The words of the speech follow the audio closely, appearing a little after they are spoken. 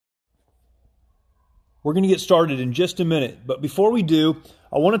We're going to get started in just a minute, but before we do,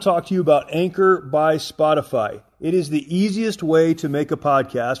 I want to talk to you about Anchor by Spotify. It is the easiest way to make a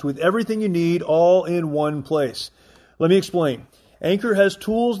podcast with everything you need all in one place. Let me explain. Anchor has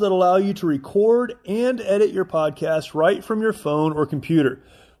tools that allow you to record and edit your podcast right from your phone or computer.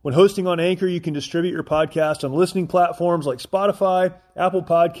 When hosting on Anchor, you can distribute your podcast on listening platforms like Spotify, Apple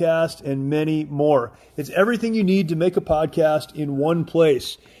Podcasts, and many more. It's everything you need to make a podcast in one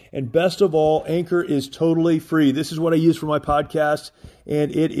place. And best of all, Anchor is totally free. This is what I use for my podcast,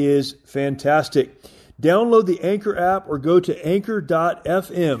 and it is fantastic. Download the Anchor app or go to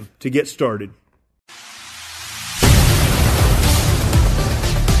anchor.fm to get started.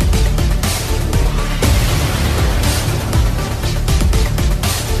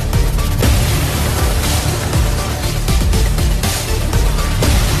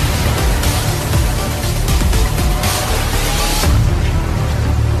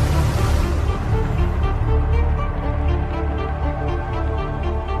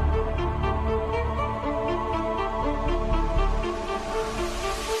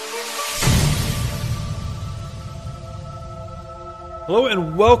 Hello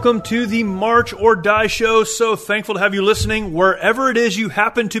and welcome to the March or Die Show. So thankful to have you listening wherever it is you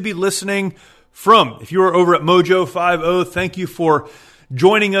happen to be listening from. If you are over at Mojo 50, thank you for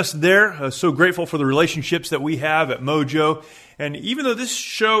joining us there. So grateful for the relationships that we have at Mojo. And even though this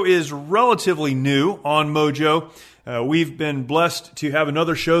show is relatively new on Mojo, we've been blessed to have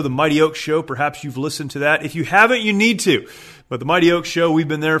another show, The Mighty Oaks Show. Perhaps you've listened to that. If you haven't, you need to. But The Mighty Oaks Show, we've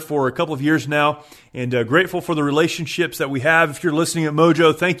been there for a couple of years now, and grateful for the relationships that we have. If you're listening at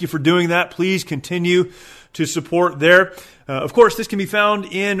Mojo, thank you for doing that. Please continue to support there. Of course, this can be found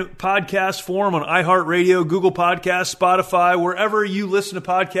in podcast form on iHeartRadio, Google Podcasts, Spotify, wherever you listen to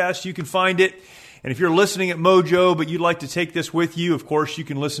podcasts, you can find it. And if you're listening at Mojo, but you'd like to take this with you, of course, you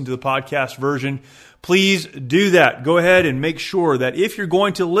can listen to the podcast version. Please do that. Go ahead and make sure that if you're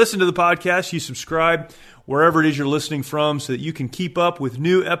going to listen to the podcast, you subscribe wherever it is you're listening from so that you can keep up with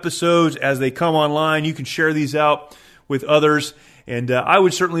new episodes as they come online. You can share these out with others, and I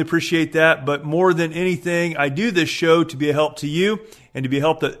would certainly appreciate that. But more than anything, I do this show to be a help to you and to be a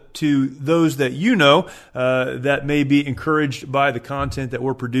help to those that you know that may be encouraged by the content that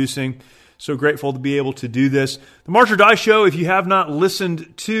we're producing. So grateful to be able to do this. The March or Die Show, if you have not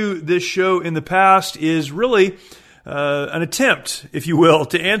listened to this show in the past, is really an attempt, if you will,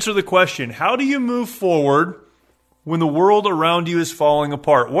 to answer the question, how do you move forward when the world around you is falling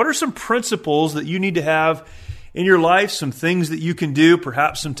apart? What are some principles that you need to have in your life, some things that you can do,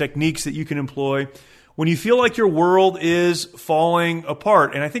 perhaps some techniques that you can employ when you feel like your world is falling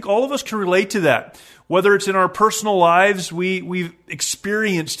apart? And I think all of us can relate to that. Whether it's in our personal lives, we've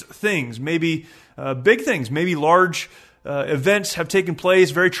experienced things, maybe big things, maybe large events have taken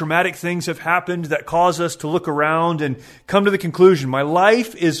place, very traumatic things have happened that cause us to look around and come to the conclusion, my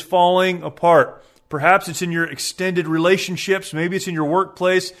life is falling apart. Perhaps it's in your extended relationships, maybe it's in your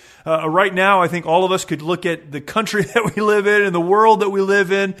workplace. Right now, I think all of us could look at the country that we live in and the world that we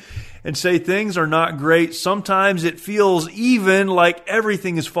live in and say things are not great. Sometimes it feels even like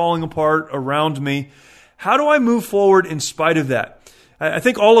everything is falling apart around me. How do I move forward in spite of that? I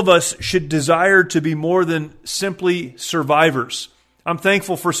think all of us should desire to be more than simply survivors. I'm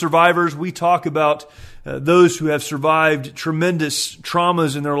thankful for survivors. We talk about those who have survived tremendous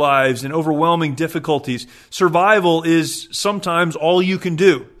traumas in their lives and overwhelming difficulties. Survival is sometimes all you can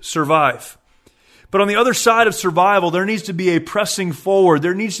do, survive. But on the other side of survival, there needs to be a pressing forward.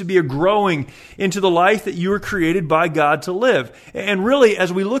 There needs to be a growing into the life that you were created by God to live. And really,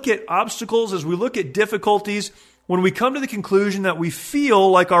 as we look at obstacles, as we look at difficulties, when we come to the conclusion that we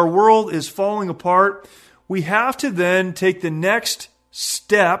feel like our world is falling apart, we have to then take the next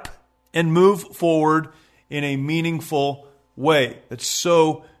step and move forward in a meaningful way. That's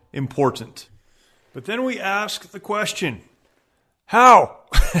so important. But then we ask the question, how?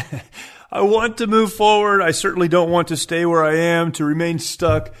 I want to move forward. I certainly don't want to stay where I am, to remain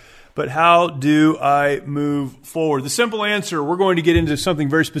stuck. But how do I move forward? The simple answer, we're going to get into something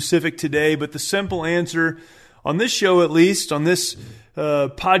very specific today, but the simple answer on this show, at least, on this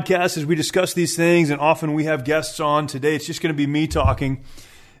podcast, as we discuss these things, and often we have guests on. Today, it's just going to be me talking.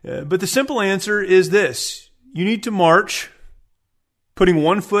 But the simple answer is this. You need to march, putting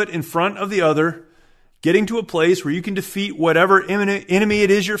one foot in front of the other, getting to a place where you can defeat whatever enemy it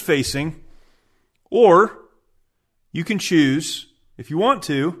is you're facing, or you can choose, if you want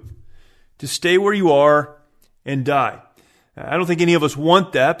to stay where you are and die. I don't think any of us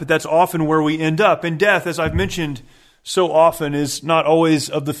want that, but that's often where we end up. And death, as I've mentioned so often, is not always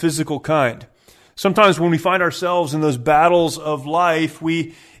of the physical kind. Sometimes when we find ourselves in those battles of life,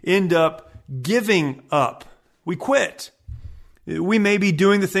 we end up giving up. We quit. We may be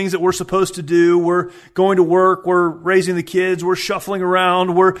doing the things that we're supposed to do. We're going to work. We're raising the kids. We're shuffling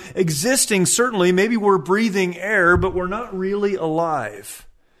around. We're existing, certainly. Maybe we're breathing air, but we're not really alive.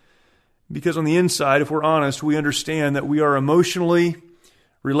 Because on the inside, if we're honest, we understand that we are emotionally,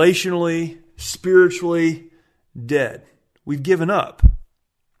 relationally, spiritually dead. We've given up.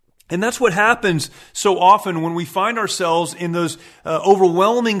 And that's what happens so often when we find ourselves in those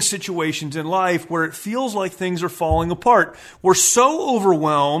overwhelming situations in life where it feels like things are falling apart. We're so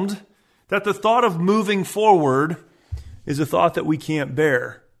overwhelmed that the thought of moving forward is a thought that we can't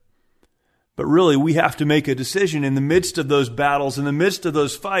bear. But really, we have to make a decision in the midst of those battles, in the midst of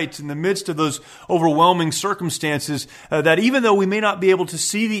those fights, in the midst of those overwhelming circumstances, that even though we may not be able to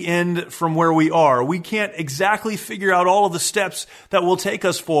see the end from where we are, we can't exactly figure out all of the steps that will take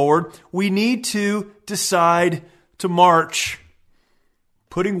us forward, we need to decide to march,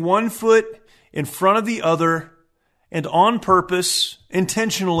 putting one foot in front of the other, and on purpose,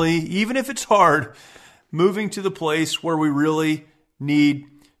 intentionally, even if it's hard, moving to the place where we really need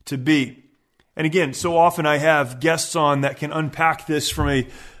to be. And again, so often I have guests on that can unpack this from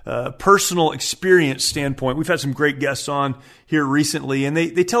a personal experience standpoint. We've had some great guests on here recently, and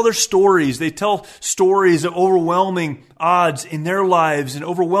they tell their stories. They tell stories of overwhelming odds in their lives and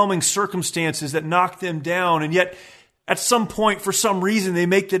overwhelming circumstances that knock them down. And yet, at some point, for some reason, they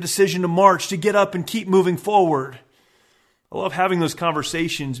make the decision to march, to get up and keep moving forward. I love having those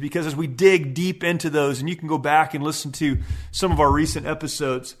conversations because as we dig deep into those, and you can go back and listen to some of our recent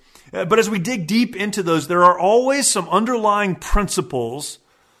episodes, but as we dig deep into those, there are always some underlying principles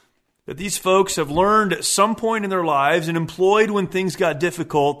that these folks have learned at some point in their lives and employed when things got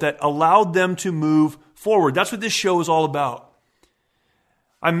difficult that allowed them to move forward. That's what this show is all about.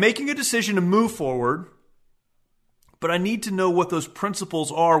 I'm making a decision to move forward, but I need to know what those principles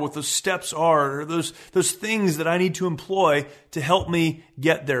are, what those steps are, those things that I need to employ to help me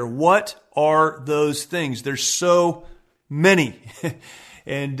get there. What are those things? There's so many.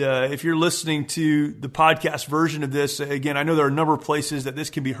 And if you're listening to the podcast version of this, again, I know there are a number of places that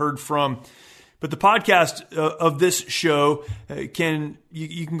this can be heard from, but the podcast of this show you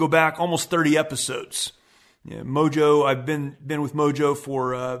can go back almost 30 episodes. Mojo, I've been with Mojo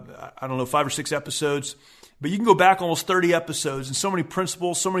for 5 or 6 episodes, but you can go back almost 30 episodes and so many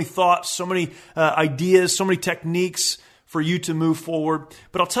principles, so many thoughts, so many ideas, so many techniques for you to move forward.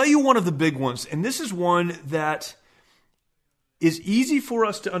 But I'll tell you one of the big ones, and this is one that is easy for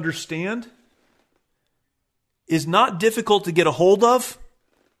us to understand, is not difficult to get a hold of,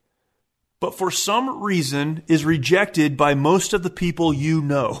 but for some reason is rejected by most of the people you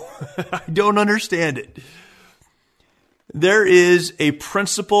know. I don't understand it. There is a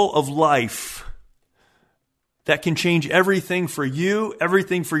principle of life that can change everything for you,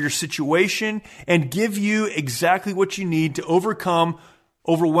 everything for your situation, and give you exactly what you need to overcome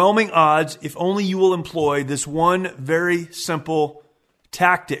overwhelming odds if only you will employ this one very simple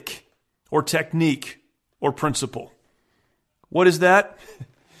tactic or technique or principle. What is that?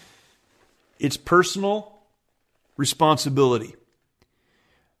 It's personal responsibility.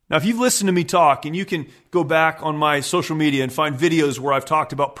 Now, if you've listened to me talk, and you can go back on my social media and find videos where I've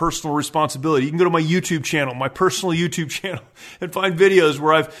talked about personal responsibility. You can go to my YouTube channel, my personal YouTube channel, and find videos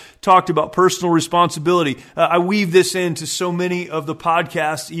where I've talked about personal responsibility. I weave this into so many of the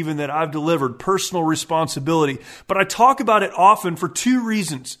podcasts even that I've delivered, personal responsibility. But I talk about it often for 2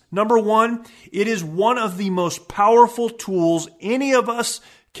 reasons. Number one, it is one of the most powerful tools any of us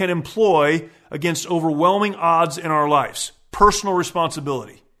can employ against overwhelming odds in our lives. Personal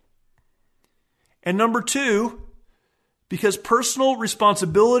responsibility. And number 2, because personal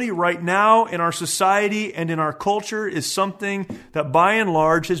responsibility right now in our society and in our culture is something that by and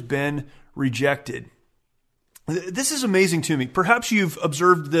large has been rejected. This is amazing to me. Perhaps you've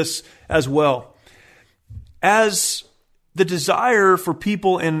observed this as well. As the desire for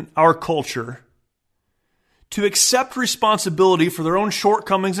people in our culture to accept responsibility for their own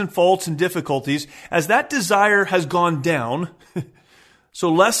shortcomings and faults and difficulties, as that desire has gone down, so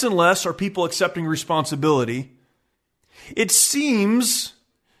less and less are people accepting responsibility. It seems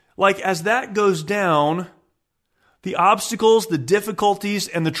like as that goes down, the obstacles, the difficulties,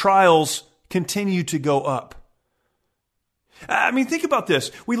 and the trials continue to go up. I mean, think about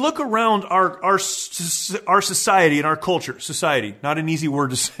this. We look around our society and our culture. Society, not an easy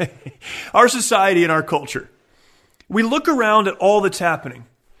word to say. Our society and our culture. We look around at all that's happening.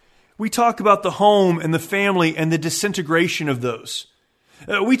 We talk about the home and the family and the disintegration of those.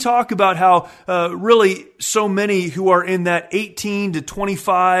 We talk about how really so many who are in that 18 to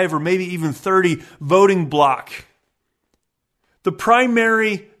 25 or maybe even 30 voting block, The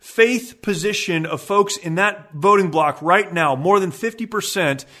primary faith position of folks in that voting block right now, more than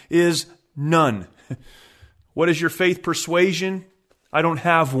 50%, is none. What is your faith persuasion? I don't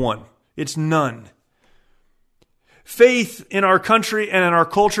have one. It's none. Faith in our country and in our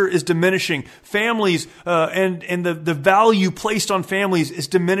culture is diminishing. Families and the value placed on families is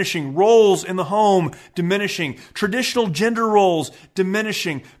diminishing. Roles in the home diminishing. Traditional gender roles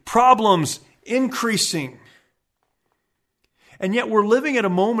diminishing. Problems increasing. And yet we're living at a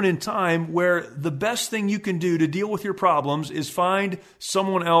moment in time where the best thing you can do to deal with your problems is find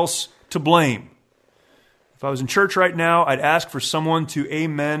someone else to blame. If I was in church right now, I'd ask for someone to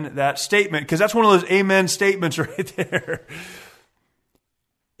amen that statement, because that's one of those amen statements right there.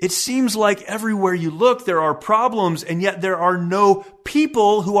 It seems like everywhere you look, there are problems, and yet there are no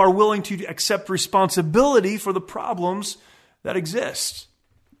people who are willing to accept responsibility for the problems that exist.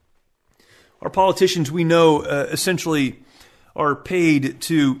 Our politicians, we know, essentially are paid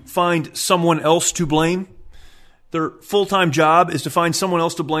to find someone else to blame. Their full-time job is to find someone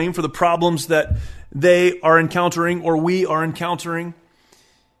else to blame for the problems that they are encountering or we are encountering.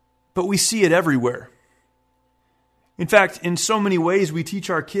 But we see it everywhere. In fact, in so many ways, we teach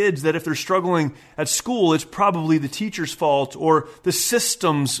our kids that if they're struggling at school, it's probably the teacher's fault or the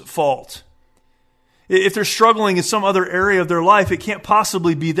system's fault. If they're struggling in some other area of their life, it can't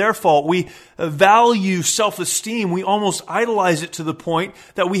possibly be their fault. We value self-esteem. We almost idolize it to the point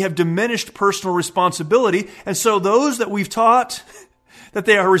that we have diminished personal responsibility. And so those that we've taught that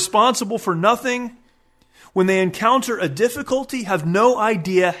they are responsible for nothing, when they encounter a difficulty, have no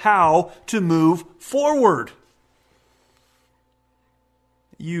idea how to move forward.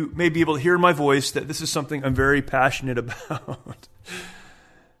 You may be able to hear in my voice that this is something I'm very passionate about.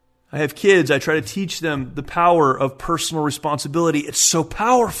 I have kids. I try to teach them the power of personal responsibility. It's so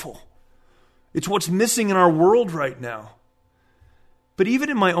powerful. It's what's missing in our world right now. But even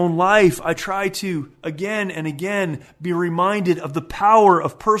in my own life, I try to again and again be reminded of the power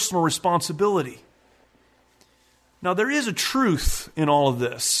of personal responsibility. Now, there is a truth in all of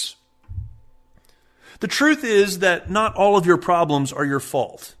this. The truth is that not all of your problems are your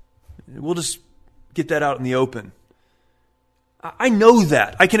fault. We'll just get that out in the open. I know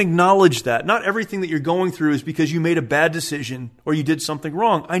that. I can acknowledge that. Not everything that you're going through is because you made a bad decision or you did something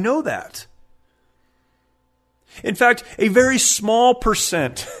wrong. I know that. In fact, a very small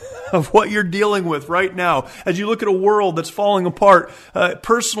percent of what you're dealing with right now, as you look at a world that's falling apart,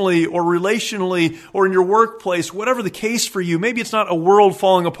 personally or relationally or in your workplace, whatever the case for you, maybe it's not a world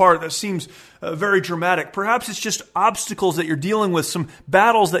falling apart that seems very dramatic. Perhaps it's just obstacles that you're dealing with, some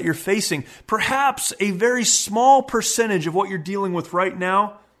battles that you're facing. Perhaps a very small percentage of what you're dealing with right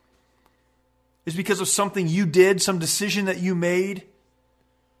now is because of something you did, some decision that you made.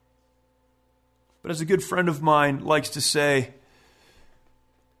 But as a good friend of mine likes to say,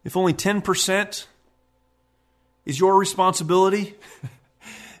 if only 10% is your responsibility,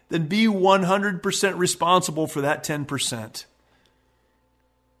 then be 100% responsible for that 10%.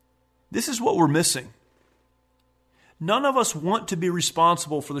 This is what we're missing. None of us want to be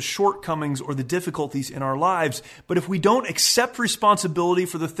responsible for the shortcomings or the difficulties in our lives, but if we don't accept responsibility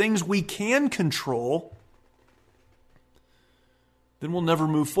for the things we can control, then we'll never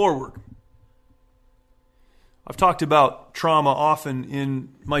move forward. I've talked about trauma often in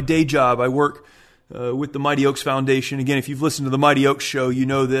my day job. I work with the Mighty Oaks Foundation. Again, if you've listened to the Mighty Oaks show, you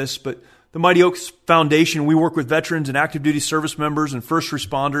know this, but the Mighty Oaks Foundation, we work with veterans and active duty service members and first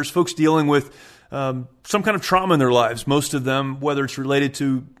responders, folks dealing with some kind of trauma in their lives, most of them, whether it's related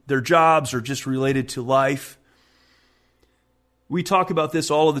to their jobs or just related to life. We talk about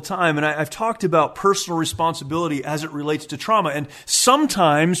this all of the time, and I've talked about personal responsibility as it relates to trauma, and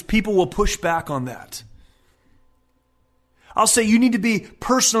sometimes people will push back on that. I'll say you need to be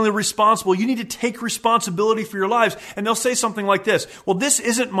personally responsible. You need to take responsibility for your lives. And they'll say something like this: well, this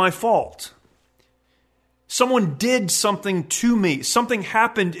isn't my fault. Someone did something to me. Something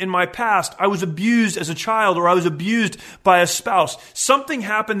happened in my past. I was abused as a child, or I was abused by a spouse. Something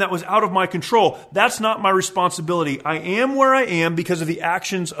happened that was out of my control. That's not my responsibility. I am where I am because of the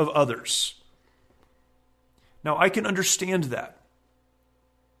actions of others. Now, I can understand that.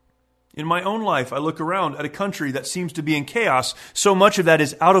 In my own life, I look around at a country that seems to be in chaos. So much of that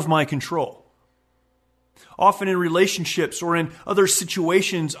is out of my control. Often in relationships or in other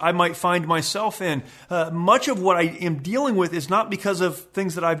situations I might find myself in, much of what I am dealing with is not because of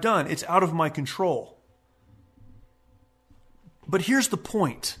things that I've done. It's out of my control. But here's the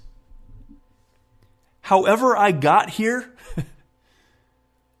point. However I got here,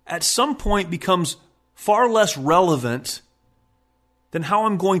 at some point becomes far less relevant than how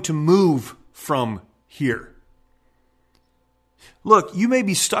I'm going to move from here. Look, you may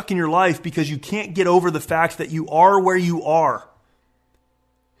be stuck in your life because you can't get over the fact that you are where you are.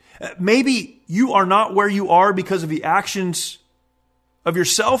 Maybe you are not where you are because of the actions of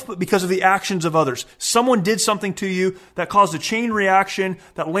yourself, but because of the actions of others. Someone did something to you that caused a chain reaction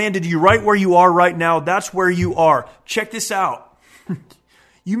that landed you right where you are right now. That's where you are. Check this out.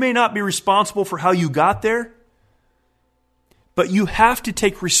 You may not be responsible for how you got there, but you have to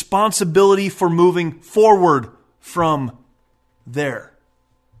take responsibility for moving forward from there.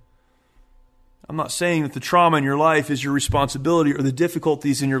 I'm not saying that the trauma in your life is your responsibility, or the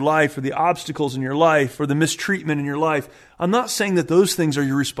difficulties in your life, or the obstacles in your life, or the mistreatment in your life. I'm not saying that those things are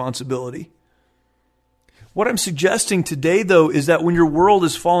your responsibility. What I'm suggesting today, though, is that when your world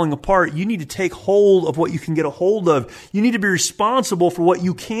is falling apart, you need to take hold of what you can get a hold of. You need to be responsible for what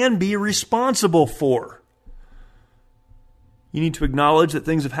you can be responsible for. You need to acknowledge that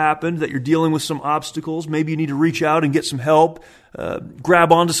things have happened, that you're dealing with some obstacles. Maybe you need to reach out and get some help,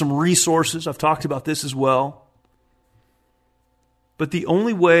 grab onto some resources. I've talked about this as well. But the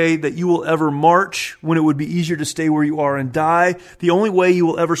only way that you will ever march when it would be easier to stay where you are and die, the only way you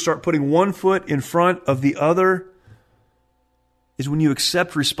will ever start putting one foot in front of the other, is when you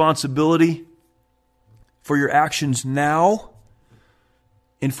accept responsibility for your actions now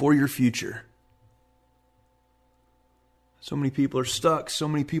and for your future. So many people are stuck. So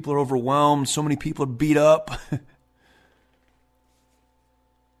many people are overwhelmed. So many people are beat up.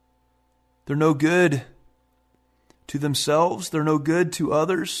 They're no good to themselves. They're no good to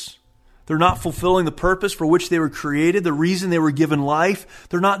others. They're not fulfilling the purpose for which they were created, the reason they were given life.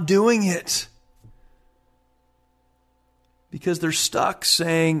 They're not doing it because they're stuck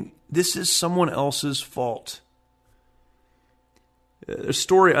saying, this is someone else's fault. A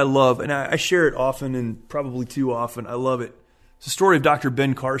story I love, and I share it often and probably too often. I love it. It's the story of Dr.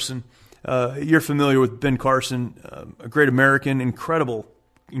 Ben Carson. You're familiar with Ben Carson, a great American, incredible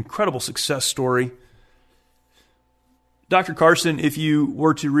success story. Dr. Carson, if you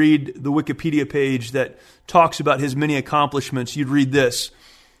were to read the Wikipedia page that talks about his many accomplishments, you'd read this.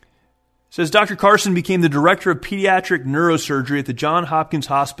 It says, Dr. Carson became the director of pediatric neurosurgery at the Johns Hopkins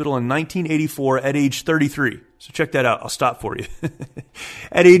Hospital in 1984 at age 33. So check that out. I'll stop for you.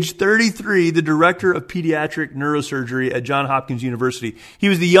 At age 33, the director of pediatric neurosurgery at Johns Hopkins University. He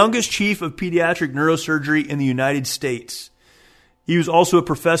was the youngest chief of pediatric neurosurgery in the United States. He was also a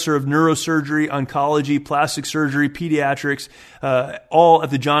professor of neurosurgery, oncology, plastic surgery, pediatrics, all at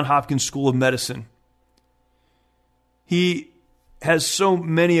the Johns Hopkins School of Medicine. He has so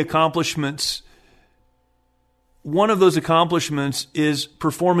many accomplishments. One of those accomplishments is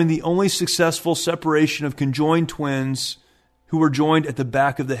performing the only successful separation of conjoined twins who were joined at the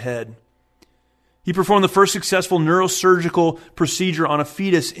back of the head. He performed the first successful neurosurgical procedure on a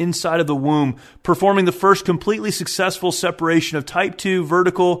fetus inside of the womb, performing the first completely successful separation of type 2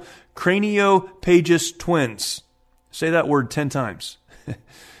 vertical craniopagus twins. Say that word 10 times.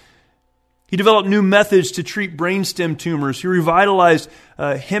 He developed new methods to treat brainstem tumors. He revitalized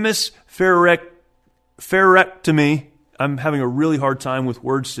hemispherectomy. I'm having a really hard time with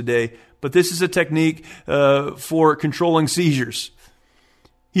words today, but this is a technique for controlling seizures.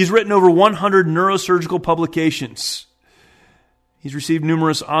 He's written over 100 neurosurgical publications. He's received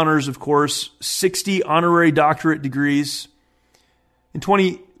numerous honors, of course, 60 honorary doctorate degrees. In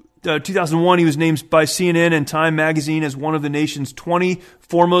 2001, he was named by CNN and Time magazine as one of the nation's 20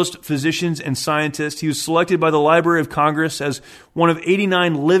 foremost physicians and scientists. He was selected by the Library of Congress as one of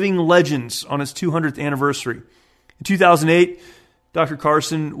 89 living legends on its 200th anniversary. In 2008, Dr.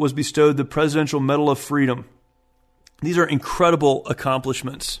 Carson was bestowed the Presidential Medal of Freedom. These are incredible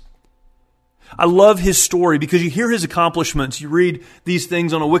accomplishments. I love his story because you hear his accomplishments. You read these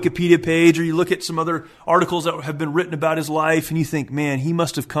things on a Wikipedia page, or you look at some other articles that have been written about his life, and you think, man, he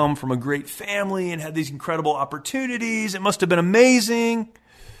must have come from a great family and had these incredible opportunities. It must have been amazing.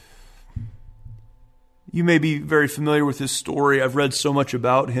 You may be very familiar with his story. I've read so much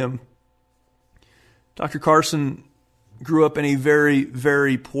about him. Dr. Carson grew up in a very,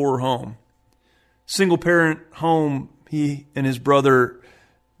 very poor home. Single-parent home. He and his brother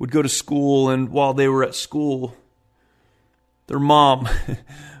would go to school, and while they were at school, their mom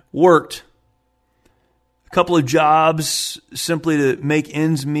worked a couple of jobs simply to make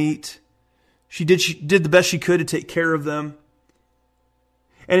ends meet. She did the best she could to take care of them.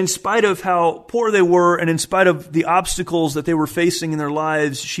 And in spite of how poor they were, and in spite of the obstacles that they were facing in their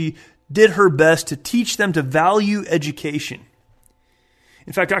lives, she did her best to teach them to value education.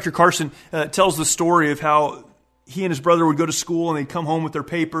 In fact, Dr. Carson tells the story of how he and his brother would go to school and they'd come home with their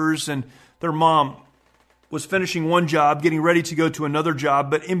papers, and their mom was finishing one job, getting ready to go to another job.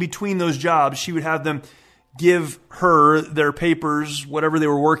 But in between those jobs, she would have them give her their papers, whatever they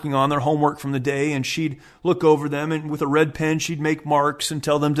were working on, their homework from the day, and she'd look over them, and with a red pen, she'd make marks and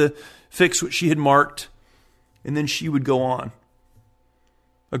tell them to fix what she had marked, and then she would go on.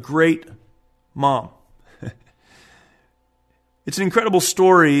 A great mom. It's an incredible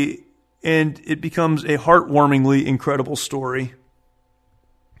story, and it becomes a heartwarmingly incredible story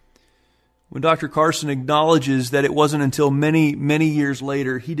when Dr. Carson acknowledges that it wasn't until many, many years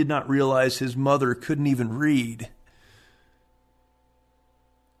later he did not realize his mother couldn't even read.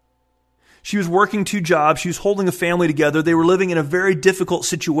 She was working 2 jobs. She was holding a family together. They were living in a very difficult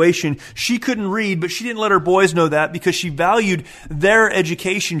situation. She couldn't read, but she didn't let her boys know that because she valued their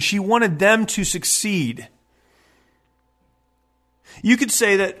education. She wanted them to succeed. You could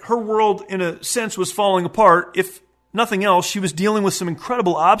say that her world, in a sense, was falling apart. If nothing else, she was dealing with some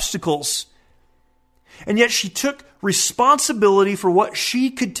incredible obstacles. And yet she took responsibility for what she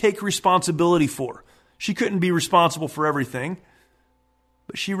could take responsibility for. She couldn't be responsible for everything,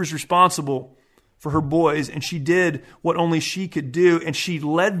 but she was responsible for her boys, and she did what only she could do, and she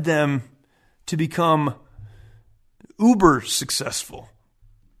led them to become uber successful.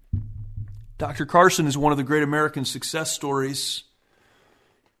 Dr. Carson is one of the great American success stories.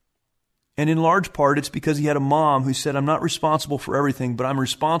 And in large part, it's because he had a mom who said, I'm not responsible for everything, but I'm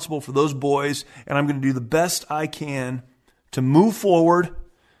responsible for those boys, and I'm going to do the best I can to move forward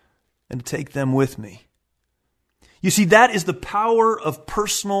and to take them with me. You see, that is the power of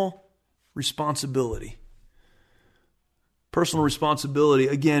personal responsibility. Personal responsibility,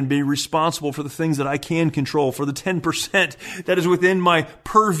 again, being responsible for the things that I can control, for the 10% that is within my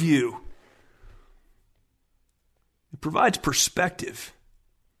purview. It provides perspective.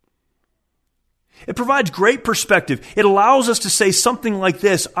 It provides great perspective. It allows us to say something like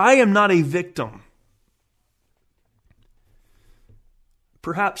this: I am not a victim.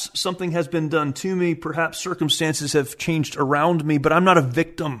 Perhaps something has been done to me. Perhaps circumstances have changed around me, but I'm not a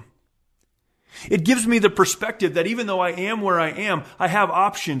victim. It gives me the perspective that even though I am where I am, I have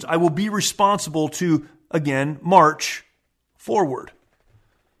options. I will be responsible to, again, march forward.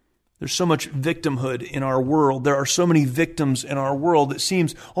 There's so much victimhood in our world. There are so many victims in our world. It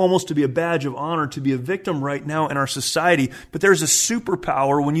seems almost to be a badge of honor to be a victim right now in our society. But there's a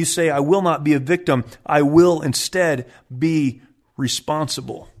superpower when you say, I will not be a victim. I will instead be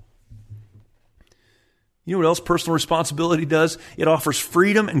responsible. You know what else personal responsibility does? It offers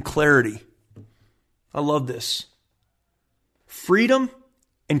freedom and clarity. I love this. Freedom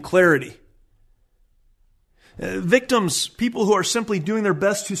and clarity. Victims, people who are simply doing their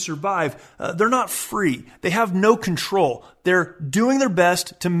best to survive, they're not free. They have no control. They're doing their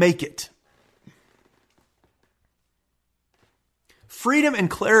best to make it. Freedom and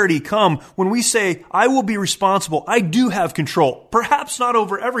clarity come when we say, I will be responsible. I do have control. Perhaps not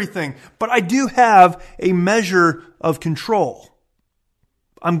over everything, but I do have a measure of control.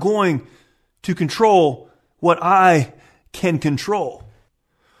 I'm going to control what I can control.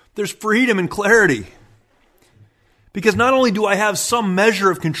 There's freedom and clarity. Because not only do I have some measure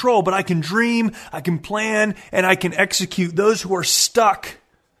of control, but I can dream, I can plan, and I can execute. Those who are stuck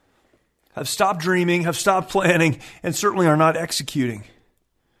have stopped dreaming, have stopped planning, and certainly are not executing.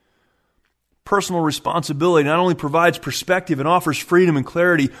 Personal responsibility not only provides perspective and offers freedom and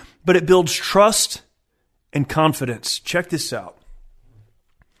clarity, but it builds trust and confidence. Check this out.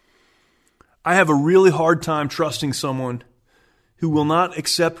 I have a really hard time trusting someone who will not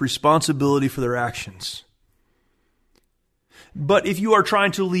accept responsibility for their actions. But if you are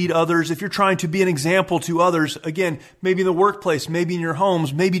trying to lead others, if you're trying to be an example to others, again, maybe in the workplace, maybe in your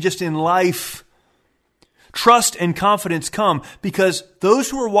homes, maybe just in life, trust and confidence come because those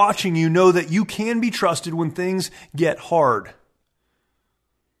who are watching you know that you can be trusted when things get hard.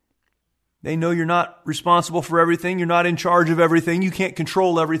 They know you're not responsible for everything. You're not in charge of everything. You can't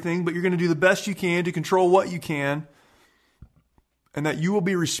control everything, but you're going to do the best you can to control what you can, and that you will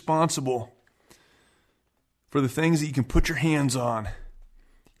be responsible for the things that you can put your hands on.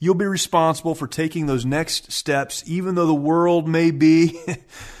 You'll be responsible for taking those next steps, even though the world may be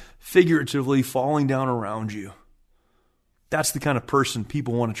figuratively falling down around you. That's the kind of person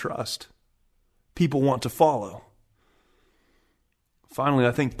people want to trust. People want to follow. Finally,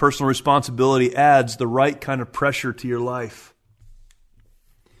 I think personal responsibility adds the right kind of pressure to your life.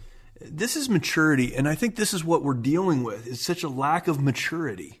 This is maturity, and I think this is what we're dealing with. It's such a lack of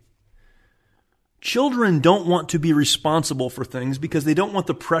maturity. Children don't want to be responsible for things because they don't want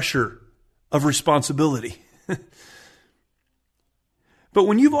the pressure of responsibility. But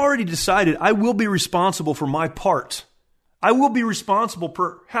when you've already decided, I will be responsible for my part, I will be responsible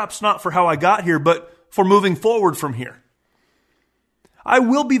perhaps not for how I got here, but for moving forward from here. I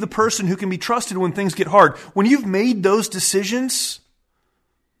will be the person who can be trusted when things get hard. When you've made those decisions,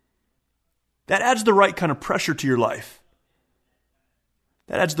 that adds the right kind of pressure to your life.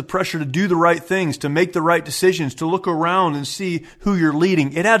 That adds the pressure to do the right things, to make the right decisions, to look around and see who you're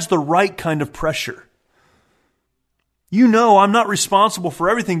leading. It adds the right kind of pressure. You know I'm not responsible for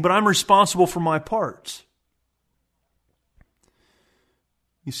everything, but I'm responsible for my parts.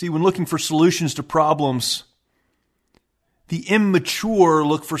 You see, when looking for solutions to problems, the immature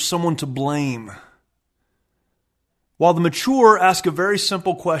look for someone to blame, while the mature ask a very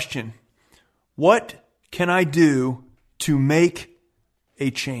simple question: what can I do to make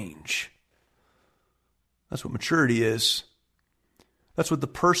a change? That's what maturity is. That's what the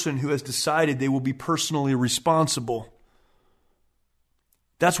person who has decided they will be personally responsible.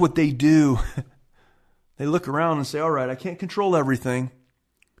 That's what they do. They look around and say, all right, I can't control everything,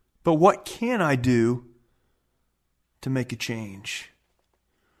 but what can I do to make a change?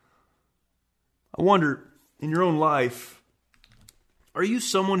 I wonder, in your own life, are you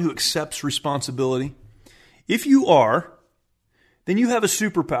someone who accepts responsibility? If you are, then you have a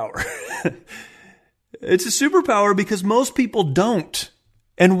superpower. It's a superpower because most people don't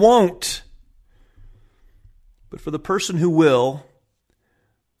and won't. But for the person who will,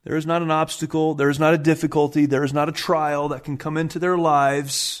 there is not an obstacle, there is not a difficulty, there is not a trial that can come into their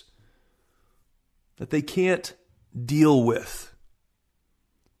lives that they can't deal with.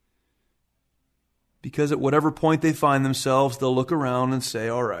 Because at whatever point they find themselves, they'll look around and say,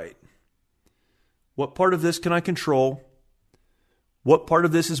 all right, what part of this can I control? What part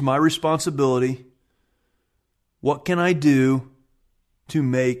of this is my responsibility? What can I do to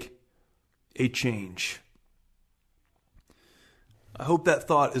make a change? I hope that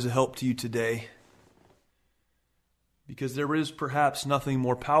thought is a help to you today, because there is perhaps nothing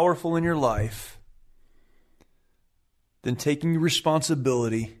more powerful in your life than taking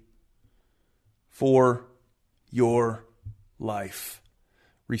responsibility for your life.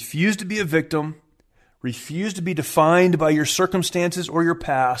 Refuse to be a victim. Refuse to be defined by your circumstances or your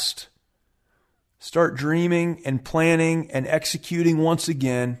past. Start dreaming and planning and executing once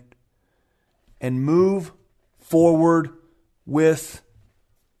again, and move forward with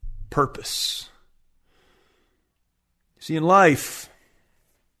purpose. See, in life,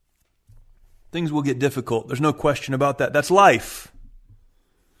 things will get difficult. There's no question about that. That's life.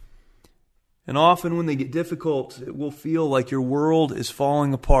 And often when they get difficult, it will feel like your world is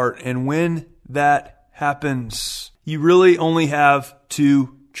falling apart. And when that happens, you really only have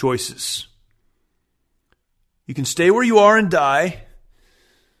two choices. You can stay where you are and die,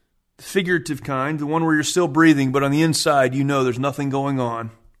 the figurative kind, the one where you're still breathing, but on the inside you know there's nothing going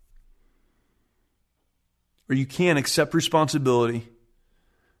on. Or you can accept responsibility,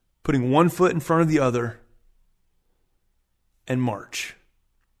 putting one foot in front of the other, and march.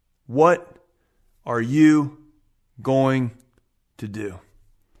 What are you going to do?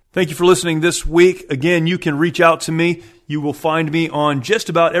 Thank you for listening this week. Again, you can reach out to me. You will find me on just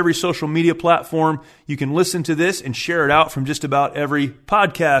about every social media platform. You can listen to this and share it out from just about every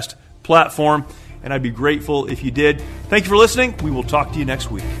podcast platform, and I'd be grateful if you did. Thank you for listening. We will talk to you next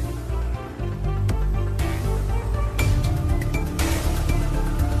week.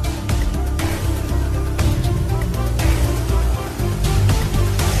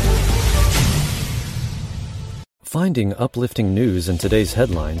 Finding uplifting news in today's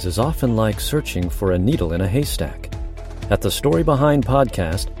headlines is often like searching for a needle in a haystack. At the Story Behind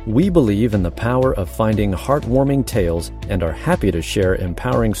podcast, we believe in the power of finding heartwarming tales and are happy to share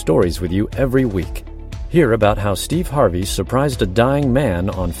empowering stories with you every week. Hear about how Steve Harvey surprised a dying man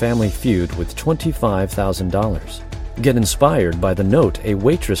on Family Feud with $25,000. Get inspired by the note a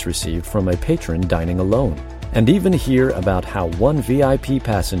waitress received from a patron dining alone. And even hear about how one VIP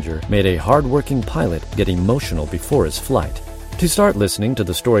passenger made a hardworking pilot get emotional before his flight. To start listening to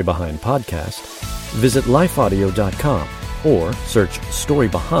the Story Behind podcast, visit lifeaudio.com or search Story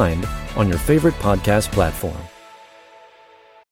Behind on your favorite podcast platform.